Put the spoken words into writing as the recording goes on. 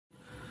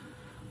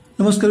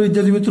नमस्कार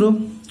विद्यार्थी मित्रों,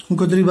 हूँ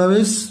कतरी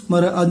भावेश।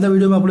 मारा आजना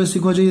विडियो में आपणे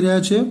शीखवा जई रह्या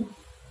छे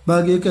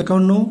भाग 1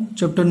 एकाउंटनो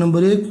चैप्टर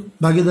नंबर 1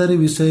 भागीदारी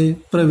विषय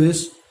प्रवेश।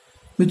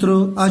 मित्रों,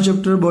 आ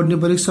चैप्टर बोर्डनी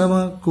परीक्षा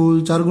में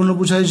कुल 4 गुणनो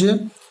पूछाय छे,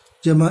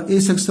 जेमां ए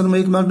सेक्शन में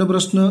 1 मार्कनो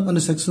प्रश्न और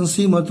सेक्शन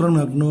सी में 3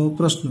 मार्कनो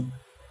प्रश्न।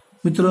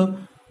 मित्रों,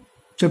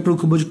 चैप्टर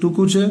खूब ज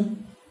टूंकું छे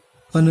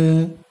અને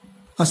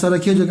आशा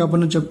रखीए छे कि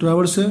आपने चैप्टर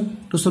आवड़शे।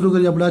 तो शुरू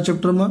करिए अपने आ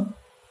चैप्टर में।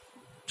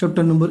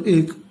 चैप्टर नंबर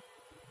 1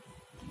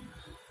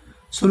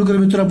 शुरू करिए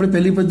मित्रों। अपनी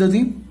पहली पद्धति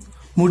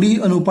मूडी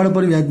और उपाड़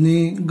पर व्याजनी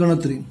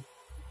गणतरी।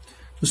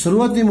 तो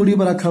शुरुआतनी मूडी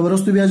पर आखा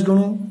वर्षनु व्याज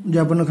गणो। जो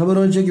आपने खबर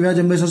होय छे कि व्याज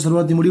हमेशा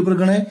शुरुआतनी मूडी पर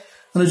गणाय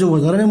અને જો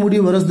વધારાની મૂડી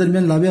વર્ષ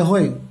દરમિયાન લાવ્યા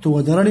હોય તો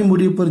વધારાની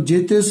મૂડી પર જે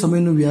તે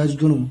સમયનું વ્યાજ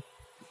ગણવું।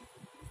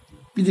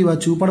 બીજી વાત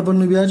છે ઉપાડ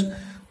પરનું વ્યાજ।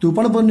 તો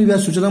ઉપાડ પરનું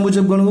વ્યાજ સૂચના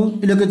મુજબ ગણવું,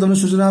 એટલે કે તમને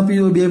સૂચના આપી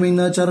હોય 2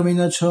 મહિના 4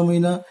 મહિના 6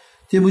 મહિના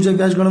તે મુજબ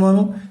વ્યાજ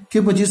ગણવાનું કે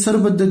પછી સર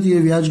પદ્ધતિએ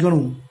વ્યાજ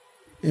ગણવું।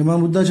 એમાં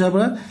મુદ્દા છે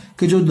આપણા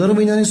કે જો દર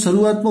મહિનાની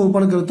શરૂઆતમાં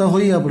ઉપાડ કરતા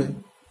હોઈએ આપણે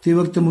તે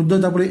વખતે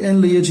મુદ્દત આપણે n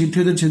લઈએ છીએ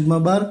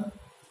 78/12।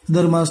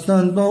 દર માસના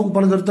અંતમાં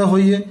ઉપાડ કરતા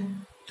હોઈએ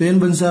તો n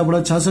બનશે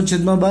આપણા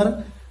 66/12।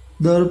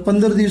 दर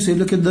 15 दिवस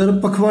એટલે કે દર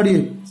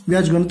પખવાડિયે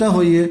વ્યાજ ગણતા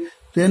હોઈએ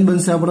તો n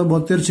બનશે આપણા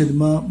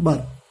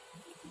 72/12।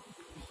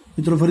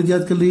 મિત્રો ફરીથી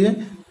યાદ કરી લઈએ।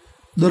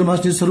 દર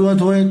માસની શરૂઆત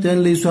હોય તો n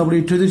લઈશું આપણે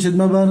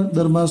 78/12।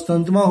 દર માસના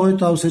અંતમાં હોય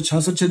તો આવશે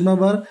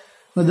 66/12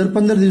 અને દર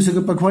 15 દિવસે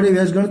કે પખવાડિયે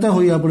વ્યાજ ગણતા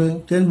હોઈએ આપણે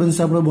તો n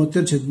બનશે આપણા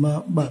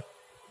 72/12।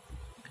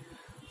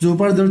 જો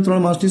ઉપાડ દર 3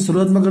 માસની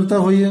શરૂઆતમાં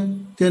કરતા હોઈએ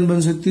તો n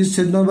બનશે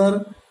 30/12।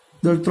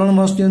 દર 3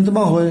 માસની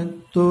અંતમાં હોય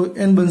તો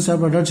n બનશે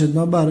આપણા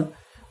 18/12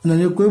 અને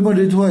અન્ય કોઈ પણ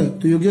રીત હોય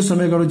તો યોગ્ય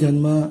સમયગાળો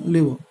ધ્યાનમાં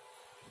લેવો।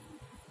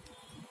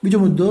 બીજો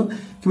મુદ્દો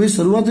કે ભાઈ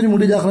શરૂઆતની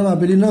મૂડી દાખલામાં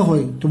આપેલી ન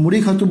હોય તો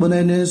મૂડી ખાતું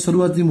બનાવીને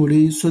શરૂઆતની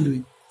મૂડી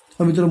શોધવી।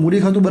 હવે મિત્રો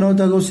મૂડી ખાતું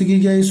બનાવતા અગાઉ શીખી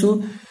ગયા આવીશું।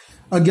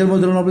 11મા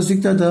ધોરણ આપણે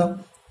શીખતા હતા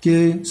કે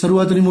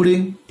શરૂઆતની મૂડી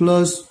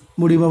પ્લસ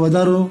મૂડીમાં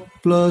વધારો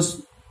પ્લસ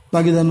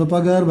ભાગીદારનો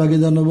પગાર,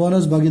 ભાગીદારનો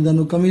બોનસ,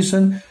 ભાગીદારનું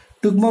કમિશન।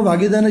 ટૂંકમાં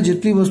ભાગીદારને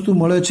જેટલી વસ્તુ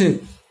મળે છે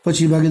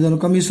પછી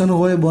ભાગીદારનું કમિશન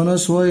હોય,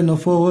 બોનસ હોય,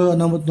 નફો હોય,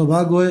 અનામતનો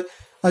ભાગ હોય,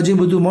 આ જે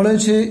બધું મળે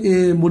છે એ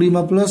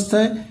મૂડીમાં પ્લસ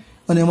થાય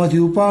અને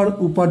એમાંથી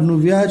ઉપાડનું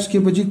વ્યાજ કે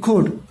પછી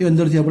ખોટ એ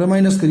અંદરથી આપણે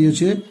માઇનસ કરીએ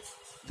છીએ।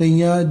 તો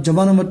અહીંયા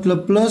જમાનો મતલબ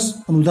પ્લસ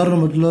અને ઉધારનો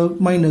મતલબ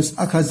માઇનસ,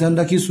 આ ખાસ ધ્યાન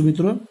રાખીશું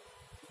મિત્રો।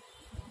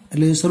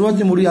 એટલે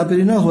શરૂઆતની મૂડી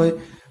આપેલી ન હોય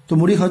તો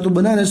મૂડી ખાતું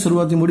બનાવીને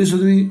શરૂઆતની મૂડી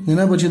શોધવી,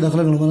 એના પછી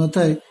દાખલા ગણવાના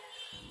થાય।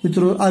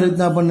 મિત્રો આ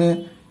રીતના આપણને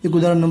એક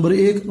ઉદાહરણ નંબર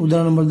 1,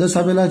 ઉદાહરણ નંબર 10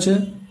 આપેલા છે,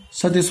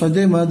 સાથે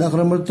સ્વાધ્યાયમાં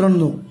દાખલા નંબર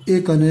 3નો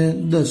 1 અને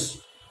 10।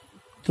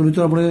 તો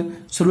મિત્રો આપણે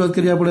શરૂઆત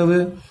કરીએ આપણે હવે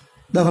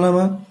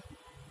દાખલામાં।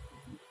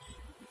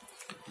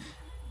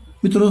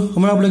 મિત્રો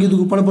હમણાં આપણે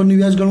કીધું ઉપાડ પરનું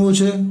વ્યાજ ગણવું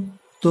છે।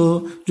 તો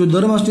જો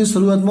દર માસની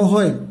શરૂઆતમાં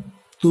હોય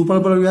તો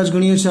ઉપાડ પર વ્યાજ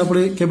ગણીએ છીએ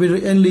આપણે કેપિટલ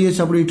n લઈએ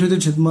છીએ આપણે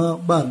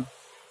 78/12।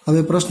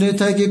 હવે પ્રશ્ન એ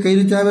થાય કે કઈ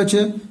રીતે આવે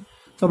છે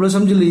તો આપણે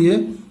સમજી લઈએ।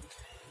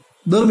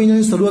 દર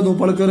મહિનાની શરૂઆત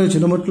ઉપાડ કરે છે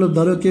એનો મતલબ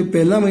ધારો કે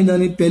પહેલા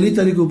મહિનાની પહેલી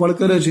તારીખ ઉપાડ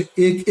કરે છે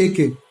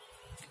 1/1।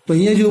 તો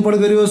અહીંયા જે ઉપાડ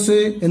કર્યો હશે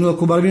એનું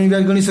આખું 12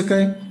 વ્યાજ ગણી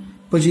શકાય।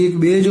 પછી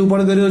 1/2 જે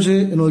ઉપાડ કર્યો છે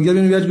એનું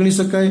 11 વ્યાજ ગણી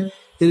શકાય।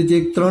 એ રીતે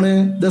 1 3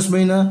 10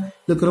 મહિના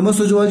એટલે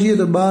ક્રમશઃ જોવા જઈએ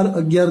તો 12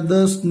 11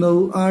 10 9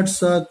 8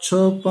 7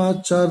 6 5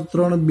 4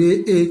 3 2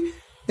 1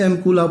 એમ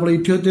કુલ આપણે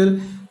 78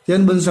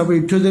 તેન બનશે આપણે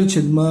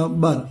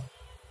 78/12।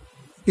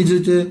 એ જ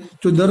રીતે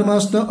જો દર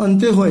માસના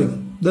અંતે હોય,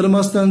 દર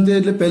માસના અંતે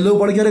એટલે પહેલો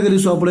ઉપાડ ક્યારે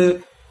કરીશું આપણે,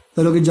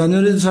 ધારો કે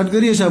જાન્યુઆરી સ્ટાર્ટ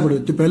કરીએ છીએ આપણે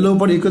તો પહેલો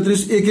ઉપાડ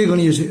 31/1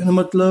 ગણીએ છીએ। એનો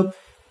મતલબ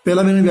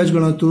પહેલા મહિનાનું વ્યાજ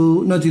ગણાતું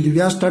નથી, તો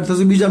વ્યાજ સ્ટાર્ટ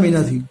થશે બીજા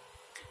મહિનાથી,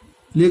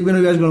 એટલે 1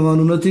 મહિનાનું વ્યાજ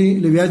ગણવાનું નથી,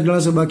 એટલે વ્યાજ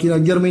ગણાશે બાકી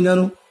 11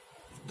 મહિનાનું।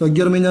 તો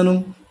 11 મહિનાનું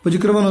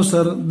પછી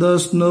ક્રમાનુસાર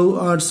 10 9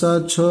 8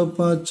 7 6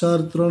 5 4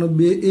 3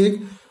 2 1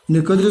 અને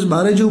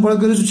 31/12 જે ઉપાડ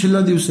કરીશું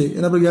છેલ્લા દિવસે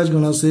એના પર વ્યાજ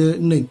ગણાશે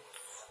નહીં,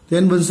 તો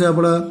n બનશે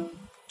આપણા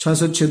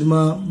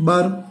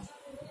 66/12।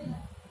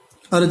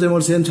 આ રીતે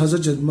મળશે n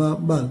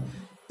 66/12।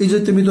 એ જ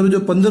રીતે મિત્રો જો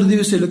 15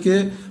 દિવસે એટલે કે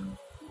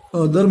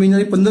દર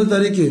મહિનાની 15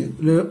 તારીખે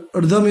એટલે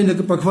અડધા મહિને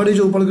કે પખવાડિયે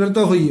જો ઉપાડ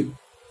કરતા હોઈએ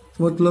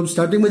મતલબ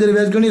સ્ટાર્ટિંગમાં જ્યારે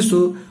વ્યાજ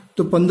ગણીશું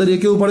તો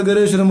 15/1 ઉપાડ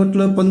કર્યો છે,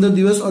 મતલબ 15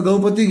 દિવસ અગાઉ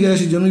પતી ગયા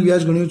છે જેનું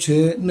વ્યાજ ગણ્યું છે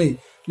નહીં,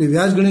 એટલે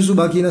વ્યાજ ગણીશું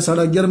બાકીના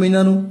 11.5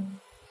 મહિનાનું।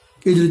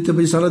 એ જ રીતે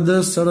પછી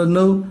 10.5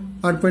 9.5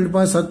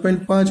 8.5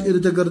 7.5 એ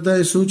રીતે કરતા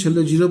આવીશું,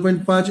 છેલ્લે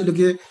 0.5 એટલે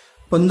કે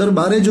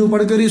 15/12 જે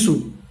ઉપાડ કરીશું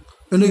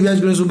એનું વ્યાજ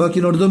ગણીશું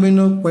બાકીનો અડધો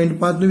મહિનો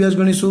 0.5નું વ્યાજ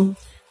ગણીશું,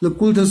 એટલે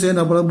કુલ થશે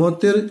એના આપણા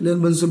 72 એટલે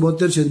બનશે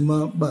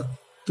 72/12।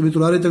 તો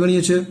મિત્રો આ રીતે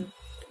ગણીએ છીએ।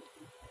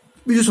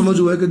 બીજું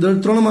સમજવું હોય કે દર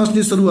 3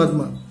 માસની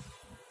શરૂઆતમાં,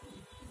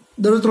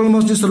 દર 3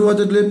 માસની શરૂઆત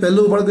એટલે પહેલો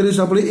ઉપાડ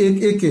કરીશું આપણે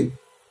 1/1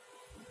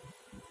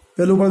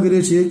 પહેલું ઉપાડ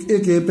કરીએ છીએ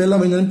 1/1 પહેલા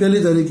મહિનાની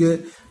પહેલી તારીખે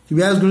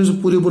વ્યાજ ગણીશું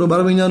પૂરેપૂરો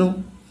 12 મહિનાનું।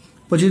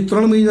 પછી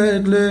 3 મહિના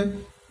એટલે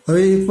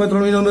હવે 1માં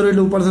 3 મહિના ઉમેરો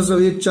એટલે ઉપાડ થશે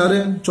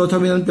 1/4 ચોથા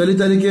મહિનાની પહેલી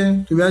તારીખે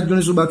તો વ્યાજ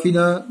ગણીશું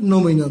બાકીના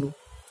 9 મહિનાનું।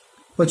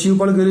 પછી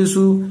ઉપાડ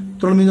કરીશું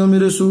 3 મહિના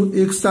ઉમેરીશું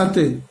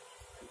 1/7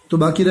 તો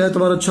બાકી રહ્યા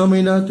તમારા 6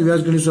 મહિના તો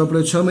વ્યાજ ગણીશું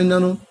આપણે 6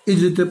 મહિનાનું। એ જ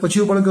રીતે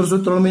પછી ઉપાડ કરશો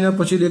 3 મહિના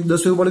પછી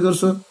 1/10 ઉપાડ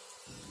કરશો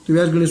તો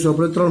વ્યાજ ગણીશું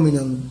આપણે 3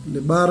 મહિનાનું,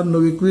 એટલે 12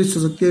 9 21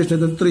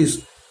 27 ને 30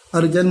 આ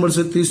રીતે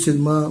મળશે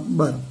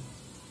 30/12।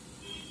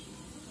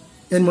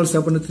 n મળશે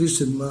આપણને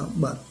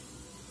 30/12.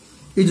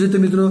 એ જ રીતે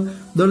મિત્રો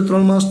દર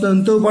 3 માસના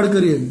અંતે ઉપાડ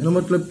કરીએ, એનો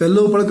મતલબ પહેલો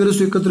ઉપાડ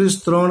કરીશું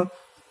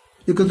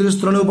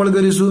 31/3 ઉપાડ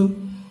કરીશું,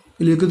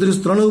 એટલે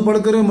 31/3 ઉપાડ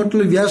કરીએ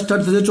મતલબ વ્યાજ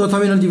સ્ટાર્ટ થશે, ચોથા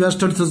મહિનાથી વ્યાજ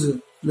સ્ટાર્ટ થશે,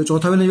 એટલે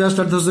ચોથા મહિના વ્યાજ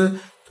સ્ટાર્ટ થશે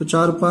તો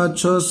 4, 5,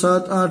 6,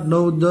 7, 8,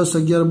 9, 10,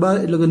 11,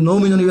 12 એટલે કે 9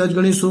 મહિનાનું વ્યાજ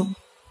ગણીશું.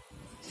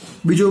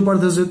 બીજો ઉપાડ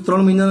થશે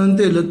 3 મહિનાના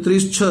અંતે એટલે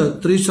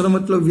 30/6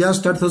 મતલબ વ્યાજ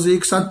સ્ટાર્ટ થશે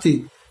 1/7થી,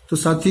 તો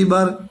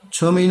 7/12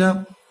 6 મહિના.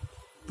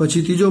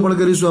 પછી ત્રીજો ઉપાડ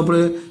કરીશું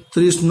આપણે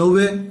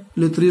 30/9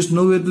 એટલે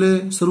 30/9 એટલે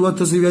શરૂઆત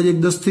થશે વ્યાજ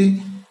 1/10થી,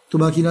 તો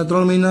બાકીના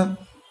 3 મહિના.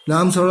 એટલે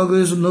આમ સરળ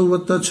કરીશું 9 +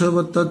 6 +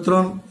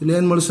 3 એટલે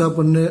n મળશે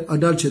આપણને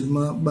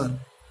 18/12.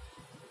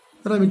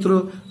 બરાબર મિત્રો,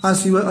 આ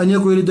સિવાય અન્ય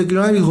કોઈ રીતે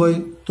ગણાવી હોય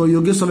તો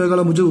યોગ્ય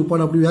સમયગાળા મુજબ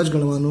ઉપાડ આપણું વ્યાજ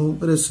ગણવાનું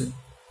રહેશે.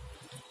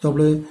 તો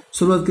આપણે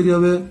શરૂઆત કરીએ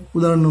હવે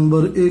ઉદાહરણ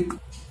નંબર 1.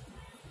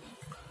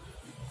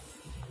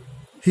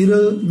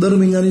 હિરલ દર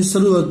મહિનાની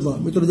શરૂઆતમાં,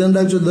 મિત્રો ધ્યાન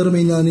રાખજો, દર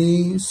મહિનાની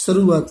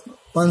શરૂઆતમાં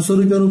 500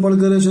 રૂપિયાનું ઉપાડ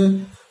કરે છે.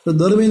 તો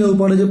દર મહિને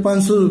ઉપાડે છે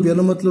 500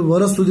 રૂપિયાનો મતલબ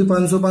વર્ષ સુધી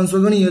 500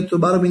 ગણીએ તો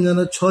 12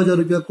 મહિનાના 6000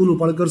 રૂપિયા કુલ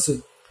ઉપાડ કરશે.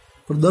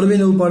 પણ દર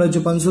મહિને ઉપાડે છે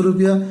 500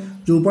 રૂપિયા.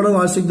 જો ઉપાડો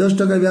વાર્ષિક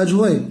 10% વ્યાજ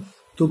હોય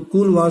તો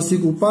કુલ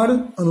વાર્ષિક ઉપાડ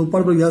અને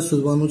ઉપાડ પર વ્યાજ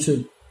શોધવાનું છે.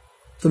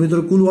 તો મિત્રો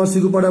કુલ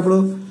વાર્ષિક ઉપાડ આપણો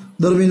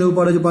દર મહિને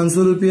ઉપાડે છે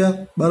 500 રૂપિયા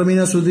 12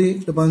 મહિના સુધી,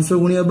 એટલે 500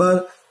 × 12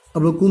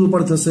 આપણો કુલ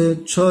ઉપાડ થશે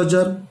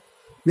 6000.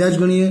 વ્યાજ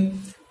ગણીએ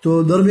તો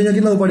દર મહિને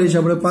કેટલા ઉપાડીએ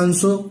છીએ આપણે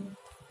 500,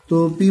 તો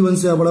પી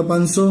બનશે આપણા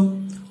 500,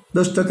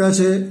 10%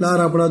 છે એટલે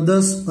આર આપણા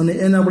 10, અને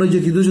એન આપણે જે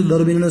કીધું છે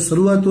દર મહિનાની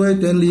શરૂઆત હોય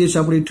તો એન લઈએ છીએ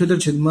આપણે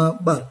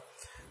 78/12.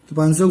 તો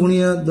 500 ×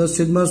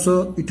 10/100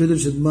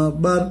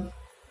 78/12,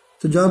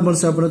 તો જવાબ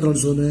મળશે આપણે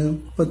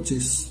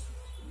 325.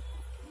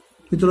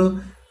 મિત્રો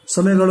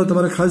સમયગાળો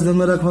તમારે ખાસ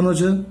ધ્યાનમાં રાખવાનો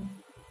છે,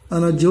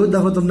 અને જેવો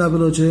દાખલો તમને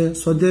આપેલો છે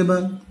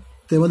સ્વાધ્યાયમાં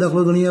તેમાં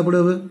દાખલો ગણીએ આપણે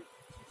હવે.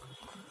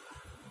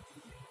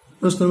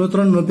 પ્રશ્ન નંબર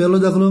 3નો પહેલો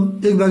દાખલો,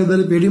 એક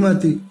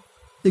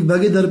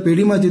ભાગીદાર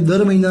પેઢીમાંથી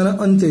દર મહિનાના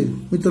અંતે,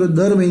 મિત્રો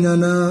દર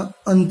મહિનાના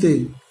અંતે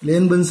એટલે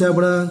n બનશે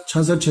આપણા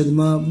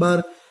 66/12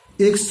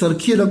 એક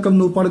સરખી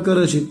રકમનો ઉપાડ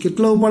કરે છે.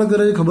 કેટલા ઉપાડ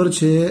કરે છે ખબર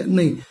છે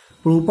નહીં,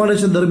 પણ ઉપાડે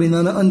છે દર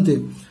મહિનાના અંતે.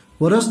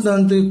 વર્ષના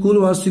અંતે કુલ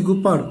વાર્ષિક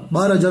ઉપાડ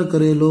 12000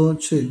 કરેલો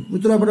છે.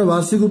 મિત્રો આપણે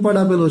વાર્ષિક ઉપાડ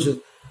આપેલો છે,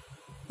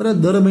 બરાબર.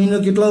 દર મહિને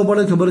કેટલા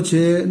ઉપાડે ખબર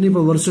છે નહીં,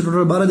 પણ વર્ષે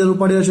ટોટલ 12000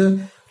 ઉપાડ્યા છે,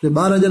 એટલે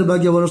 12000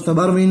 ભાગ્યા વર્ષના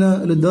 12 મહિના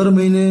એટલે દર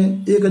મહિને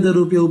 1000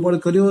 રૂપિયા ઉપાડ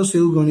કર્યો હશે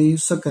એવું ગણી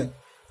શકાય.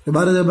 એટલે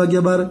 12000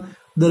 ભાગ્યા 12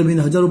 દર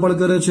મહિને 1000 ઉપાડ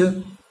કરે છે.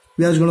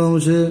 વ્યાજ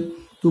ગણવાનું છે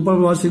તો ઉપાડ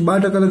પર વાર્ષિક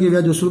 12% લગી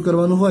વ્યાજ વસૂલ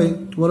કરવાનું હોય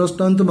તો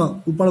વર્ષના અંતમાં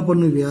ઉપાડ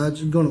પરનું વ્યાજ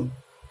ગણો.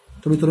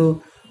 તો મિત્રો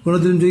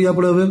ગણતરી જોઈએ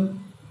આપણે હવે.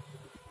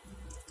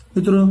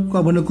 મિત્રો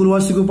આપણને કુલ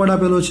વાર્ષિક ઉપાડ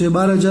આપેલો છે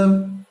 12000,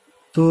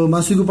 તો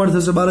માસિક ઉપાડ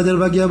થશે 12000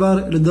 ભાગ્યા 12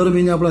 એટલે દર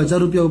મહિને આપણે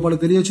 1000 રૂપિયા ઉપાડ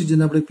કરીએ છીએ,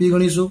 જેને આપણે પી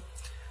ગણીશું.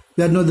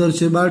 વ્યાજનો દર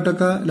છે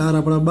 12%, એટલે આર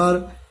આપણા 12,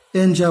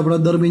 એન છે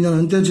આપણા દર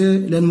મહિનાના અંતે છે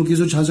એટલે એન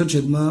મૂકીશું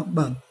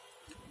 66/12.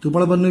 તો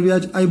ઉપાડ પરનું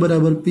વ્યાજ I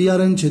બરાબર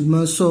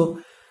PRN/100,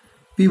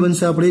 પી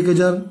બનશે આપણે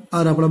 1000,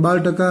 આર આપણા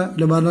 12%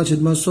 એટલે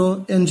 12/100,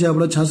 એન છે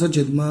આપણા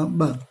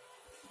 66/12.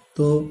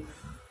 તો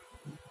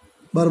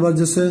 12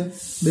 જશે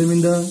 2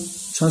 મીંડા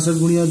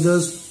 66 ×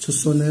 10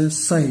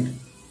 660,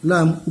 એટલે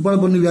આમ ઉપાડ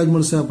પરનું વ્યાજ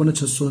મળશે આપણને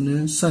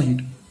 660.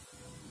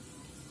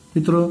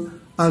 મિત્રો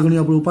આ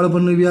ગણ્યું આપણું ઉપાડ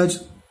પરનું વ્યાજ.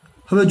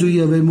 હવે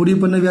જોઈએ હવે મૂડી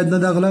પરના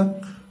વ્યાજના દાખલા.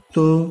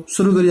 તો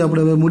શરૂ કરીએ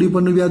આપણે હવે મૂડી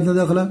પરનું વ્યાજના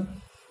દાખલા.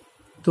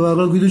 તો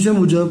આગળ કીધું છે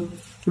મુજબ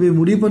કે ભાઈ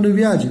મૂડી પરનું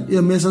વ્યાજ એ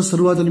હંમેશા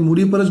શરૂઆતની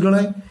મૂડી પર જ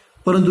ગણાય,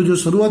 પરંતુ જો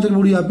શરૂઆતની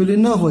મૂડી આપેલી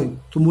ન હોય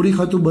તો મૂડી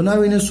ખાતું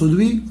બનાવીને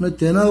શોધવી અને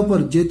તેના ઉપર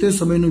જે તે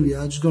સમયનું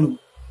વ્યાજ ગણવું.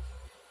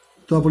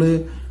 તો આપણે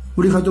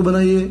મૂડી ખાતું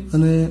બનાવીએ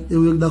અને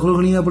એવું એક દાખલો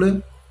ગણીએ આપણે.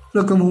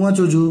 રકમ હું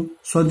વાંચું છું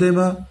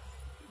સ્વાધ્યાયમાં.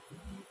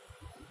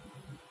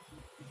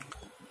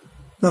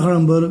 દાખલા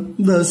નંબર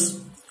 10.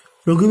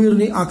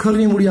 રઘુવીરની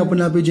આખરની મૂડી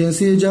આપણને આપી છે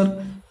 80000,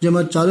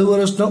 જેમાં ચાલુ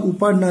વર્ષના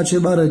ઉપાડના છે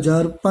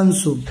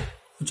 12500.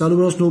 ચાલુ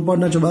વર્ષના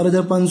ઉપાડના છે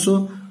 12500.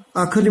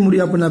 આખરની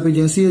મૂડી આપણને આપી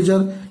છે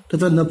 80000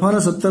 તથા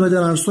નફાના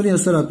 17800ની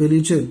અસર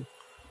આપેલી છે.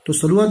 તો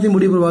શરૂઆતની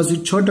મૂડી પર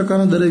વાર્ષિક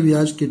 6%ના દરે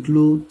વ્યાજ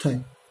કેટલું થાય?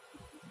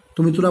 તો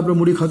મિત્રો આપણે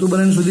મૂડી ખાતું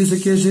બનાવીને શોધી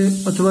શકીએ છીએ,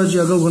 અથવા જે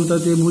અગાઉ ગણતા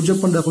તે મુજબ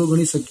પણ દાખલો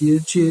ગણી શકીએ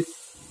છીએ.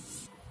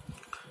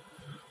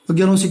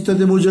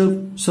 1170 મુજબ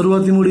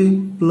શરૂઆતની મૂડી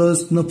પ્લસ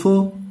નફો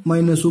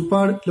માઇનસ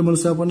ઉપાડ એટલે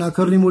મળશે આપણને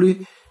આખરની મૂડી.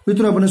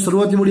 મિત્રો આપણને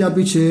શરૂઆતની મૂડી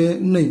આપી છે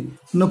નહીં,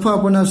 નફો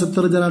આપણને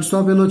 17800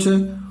 આપેલો છે,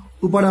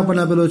 ઉપાડ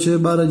આપણને આપેલો છે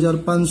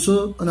 12500,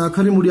 અને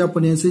આખરની મૂડી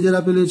આપણને 80000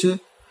 આપેલી છે.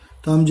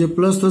 તો આમ જે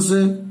પ્લસ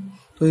થશે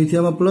તો અહીંથી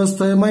આમાં પ્લસ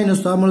થાય, માઇનસ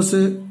તો આ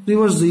મળશે,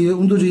 રિવર્સ જઈએ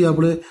ઊંધું જઈએ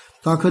આપણે.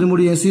 તો આખરની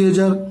મૂડી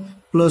 80000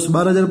 પ્લસ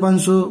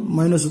 12500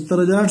 માઇનસ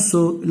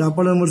 17800 એટલે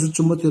આપણને મળશે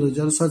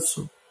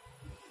 74700.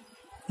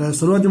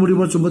 શરૂઆતની મૂડી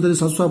પર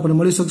 74700 આપણને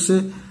મળી શકશે.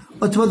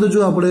 અથવા તો જો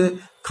આપણે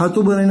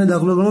ખાતું બનાવીને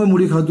દાખલો ગણવો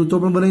મૂડી ખાતું તો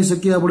પણ બનાવી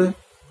શકીએ આપણે.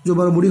 જો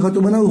મારે મૂડી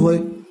ખાતું બનાવવું હોય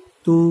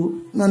તો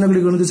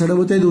નાનકડી ગણતરી સાડા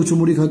બતાવી દઉં છું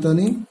મૂડી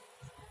ખાતાની.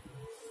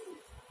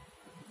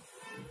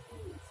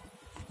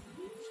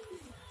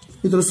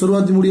 મિત્રો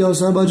શરૂઆતની મૂડી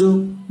આવશે આ બાજુ,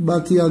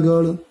 બાકી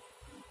આગળ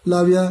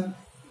લાવ્યા.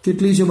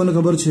 કેટલી છે મને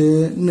ખબર છે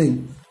નહીં.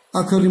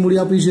 આખરની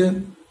મૂડી આપી છે,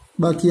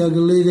 બાકી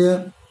આગળ લઈ ગયા,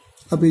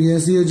 આપી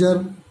ગયા 80000.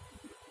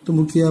 તો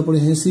મૂકીએ આપણે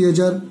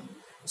 80,000.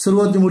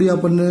 શરૂઆતની મૂડી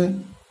આપણને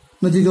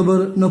નથી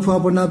ખબર, નફો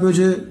આપણને આપ્યો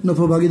છે,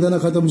 નફો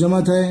ભાગીદારના ખાતામાં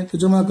જમા થાય તો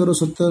જમા કરો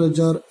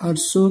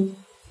 17,800.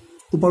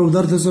 ઉપાડ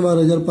ઉધાર થશે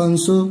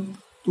 12,500.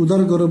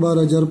 ઉધાર કરો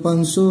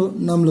 12,500.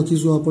 નામ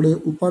લખીશું આપણે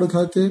ઉપાડ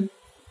ખાતે.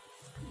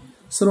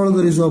 સરળ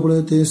કરીશું આપણે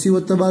તો 80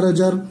 વત્તા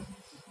 12,000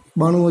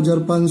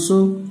 92,500.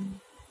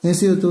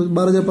 80 વત્તા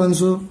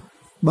 12,500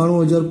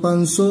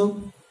 92,500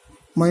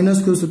 માઇનસ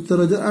કર્યું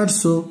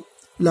 17,800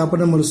 એટલે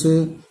આપણને મળશે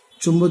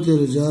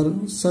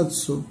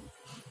 74,700.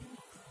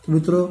 તો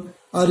મિત્રો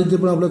આ રીતે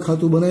પણ આપણે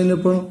ખાતું બનાવીને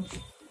પણ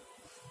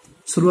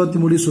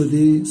શરૂઆતની મૂડી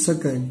શોધી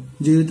શકાય.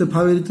 જે રીતે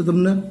ફાવે એ રીતે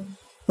તમને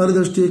મારી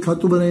દ્રષ્ટિએ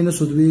ખાતું બનાવીને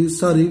શોધવી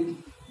સારી.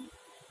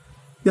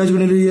 વ્યાજ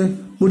ગણી લઈએ.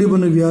 મૂડી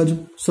પરનું વ્યાજ,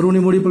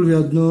 સર્વની મૂડી પર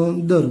વ્યાજનો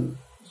દર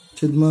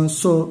છેદમાં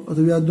 100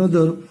 અથવા વ્યાજનો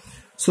દર.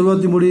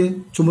 શરૂઆતની મૂડી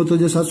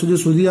 74,700 જે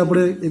શોધી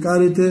આપણે એક આ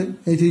રીતે,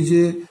 અહીંથી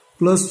જે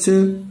પ્લસ છે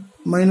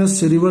માઇનસ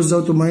છે, રિવર્સ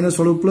જાઓ તો માઇનસ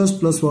વાળું પ્લસ,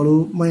 પ્લસ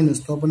વાળું માઇનસ,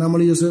 તો આપણને આ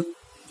મળી જશે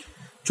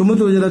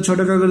 74,000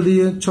 6% કરી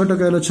દઈએ.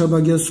 6% એટલે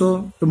 6/100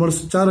 તો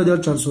મળશે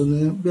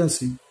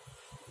 4,482.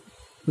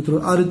 મિત્રો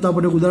આ રીતના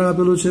આપણને ઉદાહરણ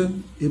આપેલું છે,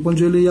 એ પણ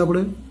જોઈ લઈએ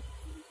આપણે.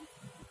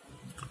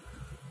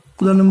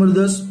 ઉદાહરણ નંબર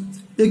 10.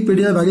 એક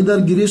પેઢીના ભાગીદાર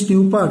ગિરીશની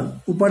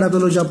ઉપાડ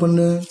આપેલો છે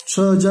આપણને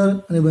 6,000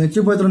 અને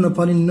વહેંચણીપત્ર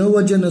નફાની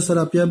 9,000 અસર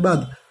આપ્યા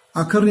બાદ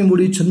આખરની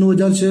મૂડી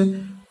 96,000 છે.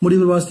 મૂડી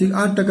પર વાર્ષિક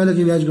 8%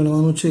 લખી વ્યાજ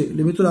ગણવાનું છે.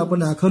 એટલે મિત્રો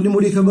આપણને આખરની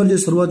મૂડી ખબર છે,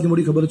 શરૂઆતની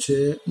મૂડી ખબર છે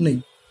નહીં.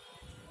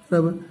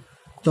 બરાબર,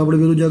 તો આપણે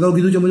પેલું જે અગાઉ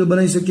કીધું છે મુજબ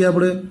બનાવી શકીએ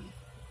આપણે.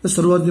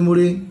 શરૂઆતની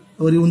મૂડી,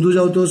 વળી ઊંધું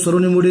જાવ તો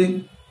સરોની મૂડી,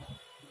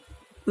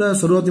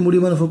 શરૂઆતની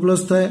મૂડીમાં નફો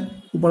પ્લસ થાય,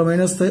 ઉપાડ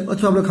માઇનસ થાય,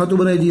 અથવા આપણે ખાતું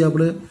બનાવી દઈએ.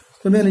 આપણે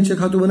તો મેં નીચે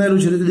ખાતું બનાવેલું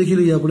છે એટલે દેખી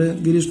લઈએ આપણે.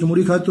 ગિરીશનું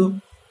મૂડી ખાતું,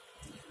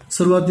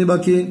 શરૂઆતની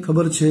બાકી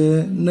ખબર છે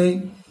નહીં.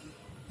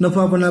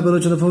 નફા આપણને આપેલો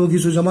છે, નફો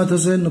મૂકીશું જમા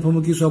થશે, નફો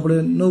મૂકીશું આપણે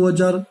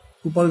 9,000.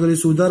 ઉપાડ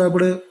કરીશું ઉધાર,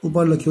 આપણે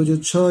ઉપાડ લખ્યો છે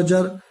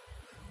 6,000.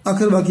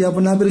 આખર બાકી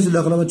આપણને આપેલી છે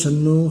દાખલામાં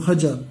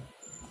 96,000.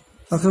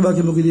 આખર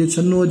બાકી મૂકી દઈએ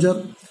 96,000.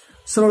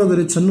 સરળ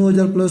કરીએ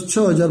 96,000 પ્લસ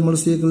 6,000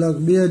 મળશે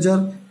 1,02,000.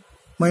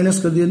 માઇનસ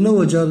કરી દઈએ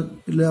 9,000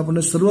 એટલે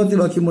આપણને શરૂઆતની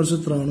બાકી મળશે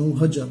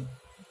 93,000.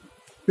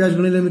 વ્યાજ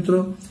ગણી લે મિત્રો.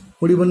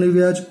 મૂડી પરનું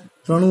વ્યાજ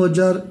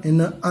 93,000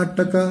 એના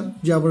 8%,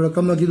 જે આપણે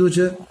રકમમાં કીધું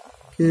છે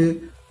કે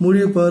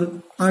મૂડી પર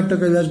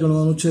 8% વ્યાજ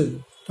ગણવાનું છે.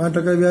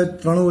 8% વ્યાજ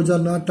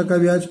 93,000 8%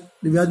 વ્યાજ,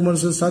 વ્યાજ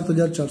મળશે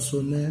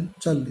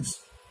 7,440.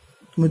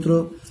 તો મિત્રો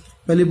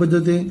પહેલી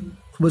પદ્ધતિ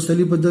ખૂબ જ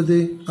સહેલી પદ્ધતિ,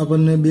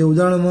 આપણને 2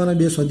 ઉદાહરણમાં અને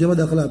 2 સ્વાધ્યાયમાં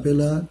દાખલા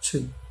આપેલા છે.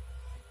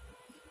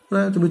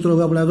 તો મિત્રો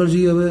હવે આપણે આગળ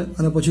જઈએ હવે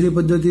અને પછીની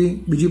પદ્ધતિ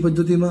બીજી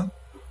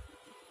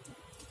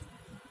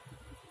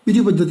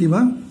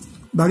પદ્ધતિમાં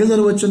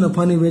ભાગીદારો વચ્ચે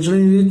નફાની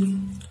વહેંચણીની રીત.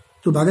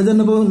 તો ભાગીદાર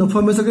નફો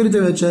હંમેશા કઈ રીતે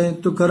વહેંચાય?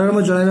 તો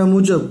કરારમાં જણાવ્યા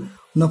મુજબ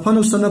નફા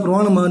નુકસાનના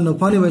પ્રમાણમાં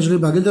નફાની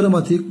વહેંચણી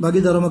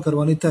ભાગીદારોમાં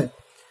કરવાની થાય,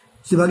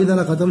 જે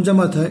ભાગીદારના ખાતામાં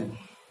જમા થાય.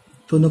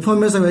 તો નફો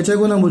હંમેશા વહેંચાય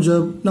કોના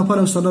મુજબ? નફા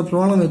નુકસાનના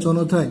પ્રમાણમાં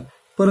વહેંચવાનો થાય.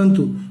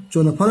 પરંતુ જો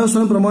નફા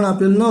નુકસાનનું પ્રમાણ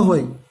આપેલ ન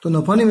હોય તો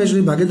નફાની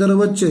વહેંચણી ભાગીદારો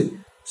વચ્ચે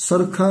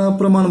સરખા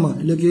પ્રમાણમાં,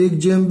 એટલે કે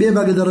 1:2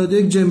 ભાગીદાર હોય તો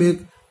 1:1,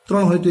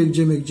 3 હોય તો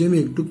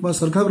 1:1, ટૂંકમાં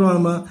સરખા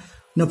પ્રમાણમાં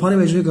નફાની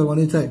વહેંચણી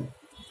કરવાની થાય.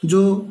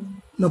 જો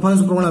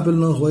નફાનું પ્રમાણ આપેલ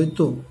ન હોય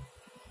તો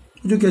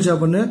શું કહે છે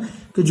આપણને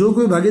કે જો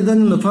કોઈ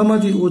ભાગીદારને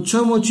નફામાંથી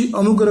ઓછામાં ઓછી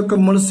અમુક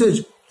રકમ મળશે જ,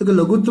 એટલે કે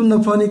લઘુત્તમ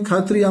નફાની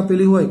ખાતરી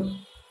આપેલી હોય,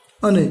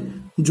 અને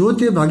જો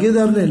તે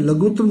ભાગીદારને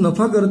લઘુત્તમ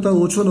નફા કરતાં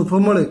ઓછો નફો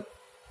મળે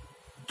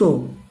તો,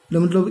 એટલે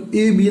મતલબ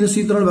A, B અને C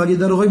 3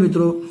 ભાગીદારો હોય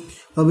મિત્રો.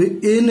 હવે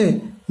એને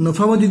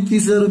નફામાંથી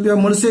 30,000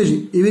 રૂપિયા મળશે જ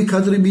એવી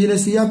ખાતરી B અને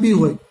C આપી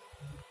હોય,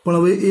 પણ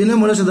હવે એને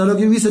મળે છે ધારો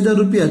કે 20,000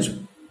 રૂપિયા જ,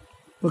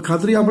 પણ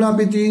ખાતરી આપણે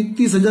આપી હતી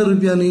 30,000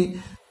 રૂપિયાની,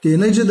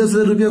 તેને જે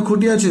 10,000 રૂપિયા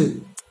ખોટ્યા છે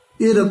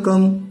એ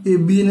રકમ એ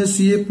B અને C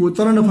એ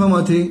પોતાના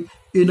નફામાંથી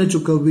એને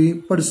ચૂકવવી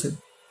પડશે.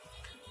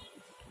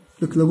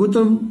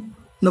 લઘુત્તમ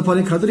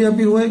નફાની ખાતરી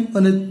આપી હોય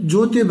અને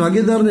જો તે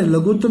ભાગીદારને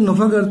લઘુત્તમ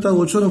નફા કરતાં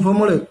ઓછો નફો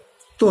મળે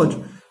તો જ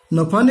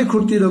નફાની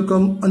ખૂટતી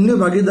રકમ અન્ય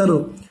ભાગીદારો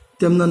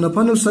તેમના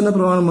નફા નુકસાનના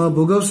પ્રમાણમાં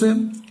ભોગવશે.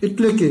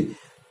 એટલે કે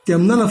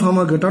તેમના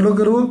નફામાં ઘટાડો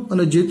કરવો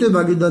અને જે તે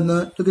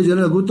ભાગીદારના, એટલે કે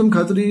જેને લઘુત્તમ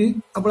ખાતરી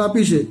આપણે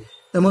આપી છે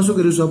એમાં શું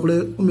કરીશું? આપણે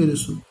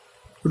ઉમેરીશું.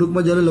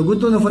 ટૂંકમાં જ્યારે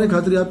લઘુત્તમ નફાની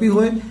ખાતરી આપી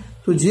હોય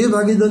તો જે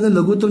ભાગીદારને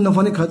લઘુત્તમ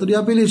નફાની ખાતરી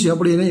આપેલી છે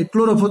આપણે એને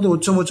એટલો નફો તો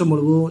ઓછામાં ઓછો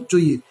મળવો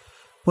જોઈએ.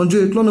 પણ જો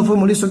એટલો નફો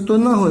મળી શકતો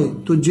ન હોય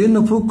તો જે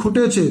નફો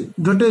ખૂટે છે,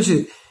 ઘટે છે,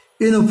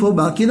 એ નફો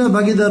બાકીના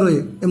ભાગીદારોએ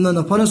એમના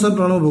નફાના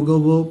પ્રમાણમાં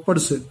ભોગવવો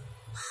પડશે.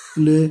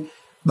 એટલે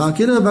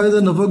બાકીના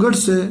ભાગીદાર નફો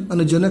ઘટશે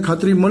અને જેને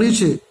ખાતરી મળી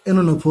છે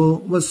એનો નફો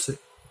વધશે.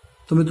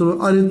 તો મિત્રો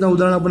આ રીતના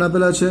ઉદાહરણ આપણે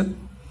આપેલા છે.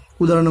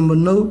 ઉદાહરણ નંબર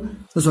 9,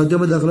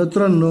 સ્વાધ્યાય દાખલા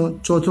 3નો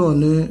ચોથો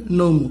અને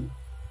 9મો.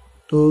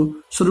 તો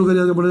શરૂ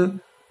કરીએ આપણે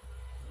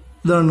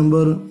ઉદાહરણ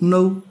નંબર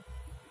 9.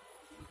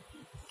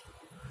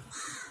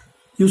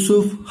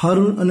 યુસુફ,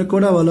 હારૂન અને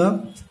કોડાવાલા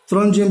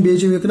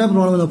 3:2:1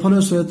 પ્રમાણમાં નફાનો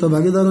સંયુક્ત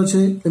ભાગીદારો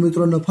છે. એ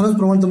મિત્રો નફાનું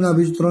પ્રમાણ તમને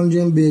આપ્યું છે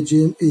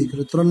 3:2:1,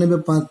 એટલે 3 ને 2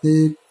 5 ને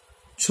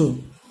 6.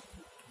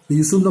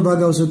 યુસુફનો ભાગ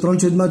આવશે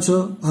 3/6,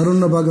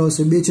 હારૂનનો ભાગ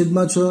આવશે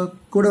 2/6,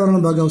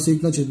 કોડાવાલાનો ભાગ આવશે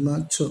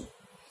 1/6.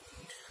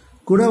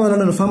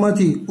 કોડાવાલાના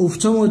નફામાંથી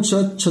ઓછામાં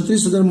ઓછા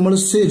 36,000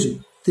 મળશે જ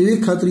તેવી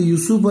ખાતરી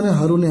યુસુફ અને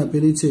હારૂને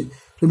આપેલી છે.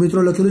 तो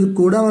मित्रों लखेलुं छे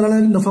कोडावाळाने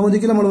नफामांथी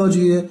કેટલા મળવા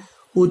જોઈએ?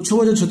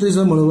 ઓછામાં ઓછા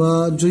 36,000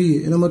 મળવા જોઈએ।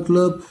 એનો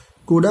મતલબ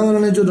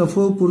કોડાવાળાને જો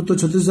નફો પૂરતો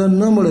 36,000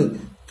 ન મળે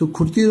તો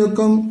ખૂટતી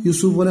રકમ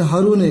યુસુફ અને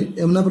હારૂને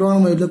એમના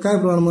પ્રમાણમાં એટલે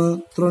કયા પ્રમાણમાં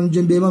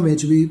 3:2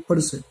 વહેંચવી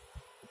પડશે।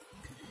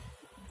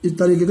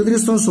 તારીખ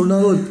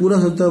 31/16 રોજ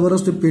પૂરા થતા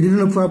વર્ષની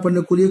પેઢીનો નફો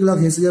આપણને કુલ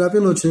 1,80,000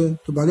 આપેલો છે,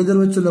 તો ભાગીદાર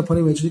વચ્ચે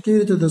નફાની વહેંચણી કેવી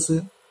રીતે થશે?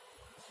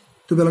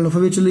 તો પહેલા નફો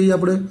વેચી લઈએ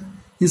આપણે।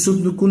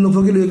 યુસુફનો કુલ નફો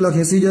કેટલો?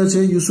 1,80,000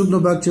 છે। યુસુફનો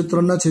ભાગ છે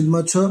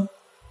 3/6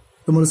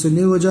 તો મળશે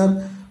 90,000।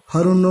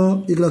 હારૂનનો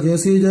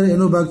 1,80,000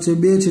 એનો ભાગ છે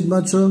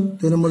 2/6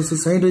 તેને મળશે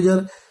 60,000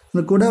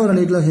 અને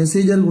કોડાવાળાને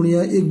 1,80,000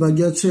 ગુણ્યા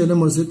 1/6 એને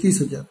મળશે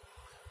 30,000।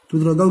 તો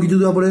મિત્રો અગાઉ કીધું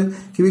હતું આપણે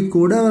કે ભાઈ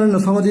કોડાવાળાના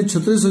નફામાંથી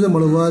 36,000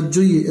 મળવા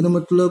જોઈએ, એનો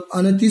મતલબ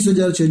આને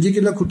 30,000 છે, જે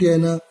કેટલા ખૂટ્યા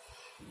એના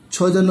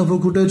 6,000 નફો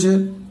ખૂટે છે।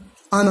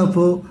 આ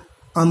નફો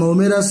આમાં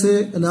ઉમેરાશે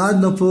અને આ જ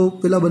નફો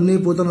પેલા બંને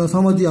પોતાના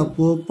નફામાંથી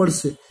આપવો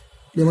પડશે,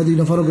 એમાંથી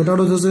નફાનો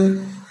ઘટાડો થશે।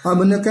 આ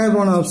બંને કયા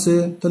પ્રમાણ આપશે?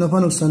 તો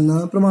નફા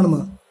નુકસાનના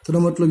પ્રમાણમાં। તેનો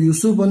મતલબ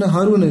યુસુફ અને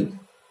હારૂને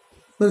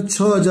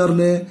 6,000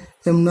 ને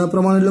એમના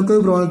પ્રમાણ એટલે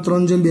કયું પ્રમાણ?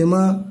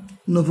 3:2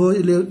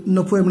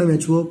 નફો એમણે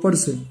વેચવો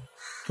પડશે।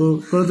 તો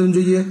ગણતરી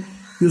જોઈએ।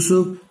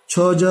 યુસુફ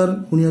 6,000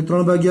 ગુણ્યા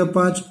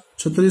 3/5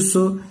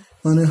 3600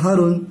 અને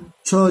હારૂન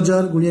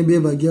 6,000 ગુણ્યા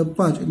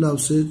 2/5 એટલે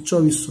આવશે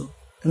 2400।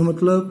 એનો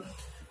મતલબ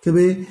કે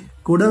ભાઈ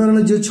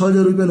કોડાવાળાને જે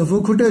 6,000 રૂપિયા નફો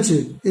ખૂટે છે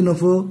એ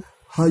નફો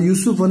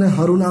યુસુફ અને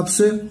હારૂન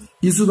આપશે।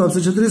 યુસુફ આપશે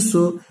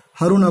 3600,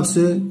 હારૂન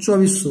આપશે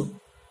 2400,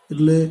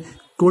 એટલે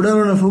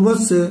કોડાવાળાનો નફો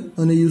વધશે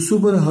અને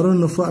યુસુફ અને હારૂન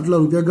નફો આટલા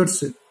રૂપિયા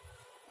ઘટશે।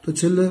 તો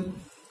છેલ્લે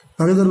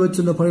ભાગીદાર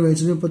વચ્ચે નફાની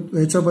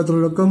વહેંચાપાત્ર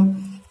રકમ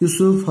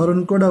યુસુફ, હારૂન,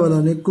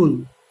 કોડાવાળાને કુલ।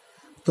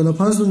 તો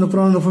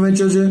નફાનો નફો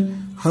વેચ્યો છે,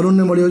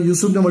 હારૂનને મળ્યો,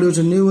 યુસુફને મળ્યો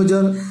છે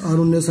 90,000,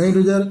 હારૂનને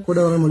 60,000,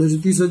 કોડાવાળાને મળ્યો છે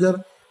 30,000।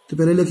 તો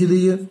પહેલાં લખી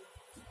દઈએ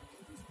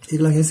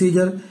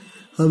 1,80,000।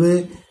 હવે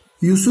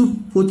યુસુફ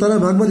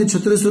પોતાના ભાગમાંથી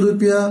 3600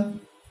 રૂપિયા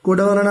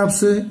કોડાવાળાને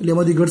આપશે, એટલે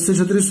એમાંથી ઘટશે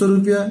 3600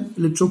 રૂપિયા,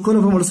 એટલે ચોખ્ખો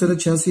નફો મળશે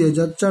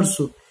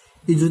 86,400।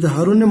 એ જ રીતે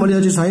હારૂનને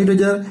મળ્યા છે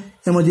 60,000,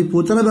 એમાંથી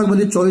પોતાના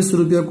ભાગમાંથી 2400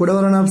 રૂપિયા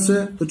કોડાવાળાને આપશે,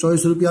 તો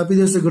 2400 રૂપિયા આપી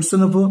દેશે, ઘટશે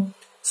નફો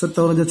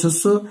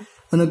 57,600।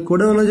 અને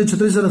કોડાવાળાને જે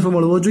 36,000 નફો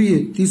મળવો જોઈએ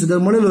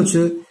 30,000 મળેલો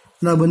છે,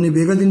 અને આ બંને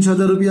ભેગા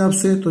 6,000 રૂપિયા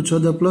આપશે, તો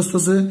 6,000 પ્લસ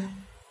થશે,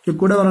 એટલે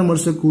કોડાવાળાને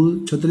મળશે કુલ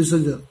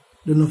 36,000।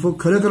 એટલે નફો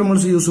ખરેખર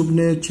મળશે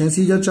યુસુફને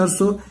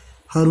 86,400,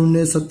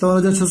 હારૂનને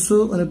 57,600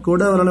 અને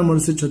કોડાવાળાને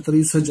મળશે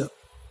 36,000।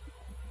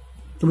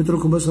 તો મિત્રો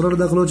ખૂબ જ સરળ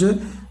દાખલો છે,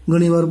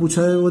 ઘણી વાર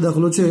પૂછાય એવો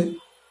દાખલો છે।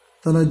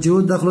 તેના જેવો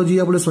જ દાખલો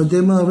જઈએ આપણે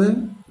સ્વાધ્યાયમાં। હવે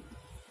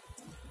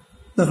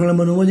દાખલા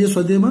નંબર 9 જઈએ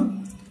સ્વાધ્યાયમાં।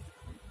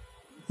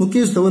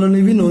 મુકેશ, ધવલ અને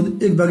વિનોદ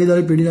એક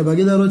ભાગીદારી પેઢીના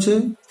ભાગીદારો છે।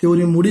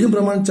 તેઓની મૂડીનું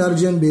પ્રમાણ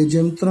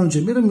 4:2:3 છે।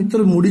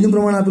 મિત્રો મૂડીનું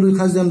પ્રમાણ આપેલું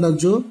ખાસ ધ્યાન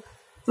રાખજો।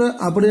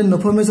 આપણે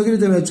નફો હંમેશા કેવી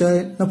રીતે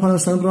વેચાય? નફાના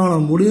નુકસાન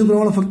પ્રમાણ। મૂડીનું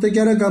પ્રમાણ ફક્ત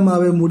ક્યારે કામમાં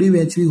આવે? મૂડી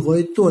વેચવી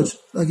હોય તો જ,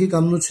 બાકી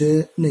કામનું છે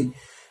નહીં।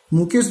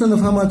 મુકેશના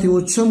નફામાંથી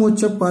ઓછામાં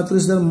ઓછા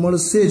 35,000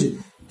 મળશે જ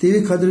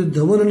તેવી ખાતરી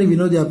ધવલ અને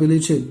વિનોદે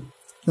આપેલી છે।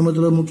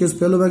 મતલબ મુકેશ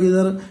પહેલો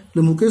ભાગીદાર,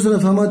 એટલે મુકેશના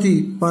નફામાંથી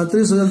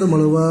 35,000 તો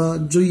મળવા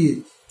જોઈએ।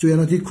 જો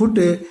એનાથી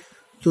ખૂટે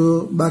તો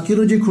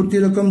બાકીનું જે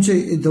ખૂટતી રકમ છે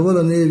એ ધવલ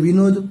અને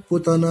વિનોદ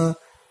પોતાના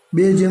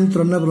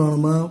 2:3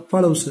 પ્રમાણમાં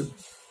ફાળવશે।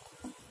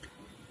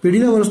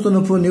 પેઢીના વર્ષનો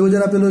નફો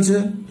 90,000 આપેલો છે,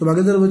 તો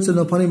ભાગીદાર વચ્ચે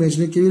નફાની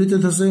વહેંચણી કેવી રીતે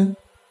થશે?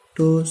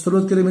 તો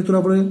શરૂઆત કરીએ મિત્રો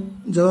આપણે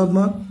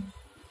જવાબમાં।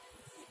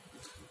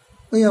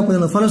 અહીં આપણે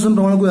નફાના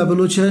પ્રમાણ કોઈ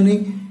આપેલું છે નહીં,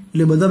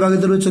 એટલે બધા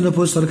ભાગીદાર વચ્ચે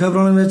નફો સરખા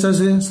પ્રમાણે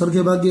વહેંચાશે।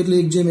 સરખે ભાગીએ એટલે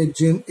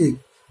 1:1:1।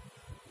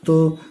 તો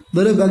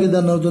દરેક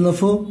ભાગીદારનો તો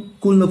નફો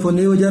કુલ નફો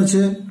 90,000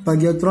 છે,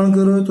 ભાગ્યા 3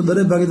 કરો તો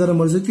દરેક ભાગીદારને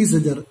મળશે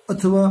 30,000,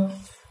 અથવા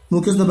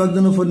મુકેશનો ભાગનો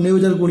નફો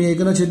 90,000 ગુણ્યા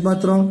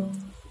 1/3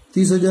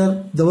 30,000,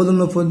 ધવલનો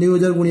નફો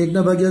 90,000 ગુણ્યા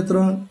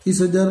 1/3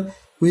 30,000,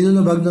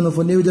 વિનોદનો ભાગનો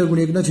નફો 90,000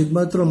 ગુણ્યા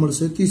 1/3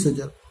 મળશે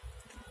 30,000।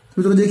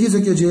 મિત્રો દેખી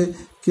શકીએ છીએ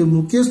કે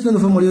મુકેશનો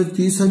નફો મળ્યો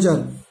 30,000,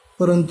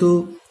 પરંતુ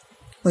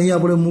અહીં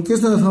આપણે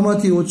મુકેશના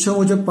નફામાંથી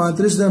ઓછામાં ઓછા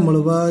 35,000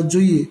 મળવા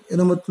જોઈએ।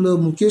 એનો મતલબ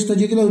મુકેશના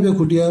જે કેટલા રૂપિયા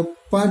ખૂટ્યા?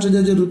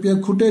 5,000 જે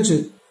રૂપિયા ખૂટે છે,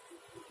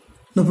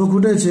 નફો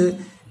ખૂટે છે,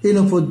 એ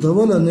નફો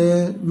ધવલ અને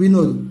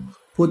વિનોદ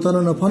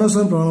પોતાના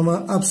નફાના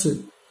પ્રમાણમાં આપશે।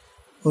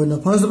 હવે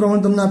નફાનું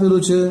પ્રમાણ તમને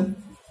આપેલું છે,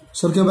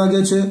 સરખે ભાગે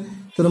છે,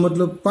 તેનો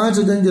મતલબ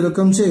 5,000 જે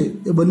રકમ છે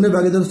એ બંને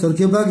ભાગીદાર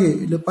સરખે ભાગે,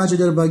 એટલે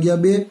 5,000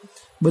 ભાગ્યા 2,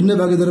 બંને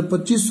ભાગીદાર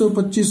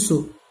 2500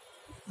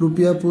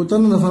 રૂપિયા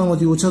પોતાના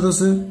નફામાંથી ઓછા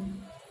થશે,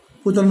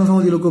 પોતાના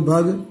નફામાંથી લોકો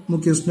ભાગ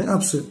મુકેશને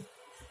આપશે।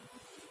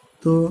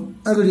 તો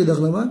આગળ જે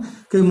દાખલામાં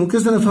કે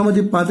મુકેશના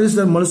નફામાંથી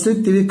 35,000 મળશે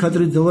તેવી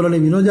ખાતરી ધવલ અને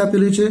વિનોદે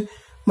આપેલી છે,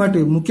 માટે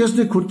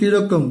મુકેશને ખૂટતી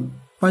રકમ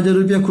 5,000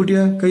 રૂપિયા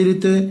ખૂટ્યા, કઈ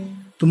રીતે?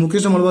 તો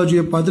મુકેશને મળવા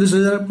જોઈએ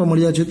 35,000 પણ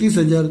મળ્યા છે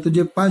 30,000, તો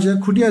જે 5,000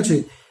 ખૂટ્યા છે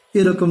એ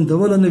રકમ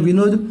ધવલ અને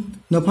વિનોદ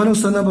નફા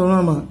નુકસાનના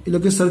પ્રમાણમાં એટલે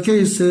કે સરખે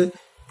હિસ્સે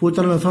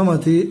પોતાના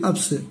નફામાંથી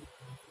આપશે।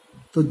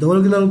 તો ધવલ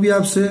કેટલા રૂપિયા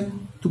આપશે?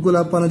 તો કુલ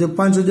આપવાના છે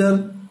 5,000,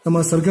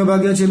 એમાં સરખા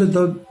ભાગ્યા છે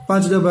એટલે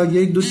 5,000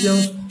 ભાગ્યા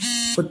 1/2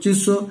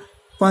 2500,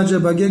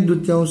 5,000 ભાગ્યા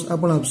 1/2 આ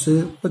પણ આપશે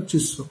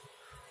 2500।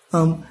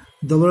 આમ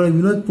ધવલ અને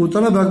વિનોદ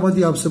પોતાના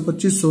ભાગમાંથી આપશે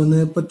 2500 અને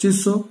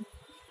 2500।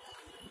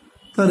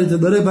 આ રીતે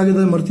દરેક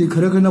ભાગીદારને મળતી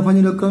ખરેખર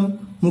નફાની રકમ,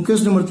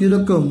 મુકેશને મળતી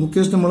રકમ,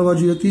 મુકેશને મળવા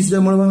જોઈએ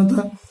 30,000 મળવાના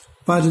હતા,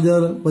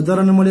 5000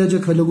 વધારાને મળ્યા છે,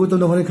 એટલે લઘુત્તમ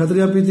નફાની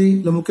ખાતરી આપી હતી,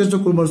 એટલે મુકેશને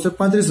કુલ મળશે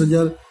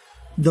 35,000.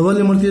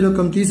 ધવલને મળતી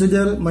રકમ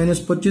 30,000 માઇનસ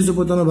 25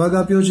 પોતાનો ભાગ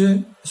આપ્યો છે,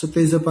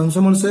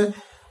 27,500 મળશે,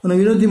 અને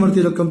વિનોદની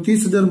મળતી રકમ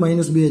 30,000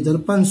 માઇનસ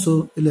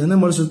 2,500, એટલે એને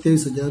મળશે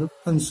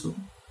 23,500.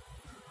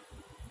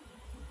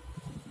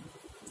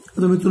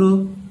 તો મિત્રો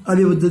આ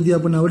બે પદ્ધતિ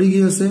આપણને આવડી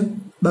ગઈ હશે.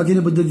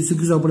 બાકીની પદ્ધતિ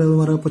શીખીશું આપણે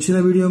અમારા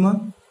પછીના વિડીયોમાં.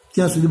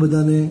 ત્યાં સુધી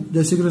બધાને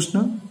જય શ્રી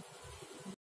કૃષ્ણ.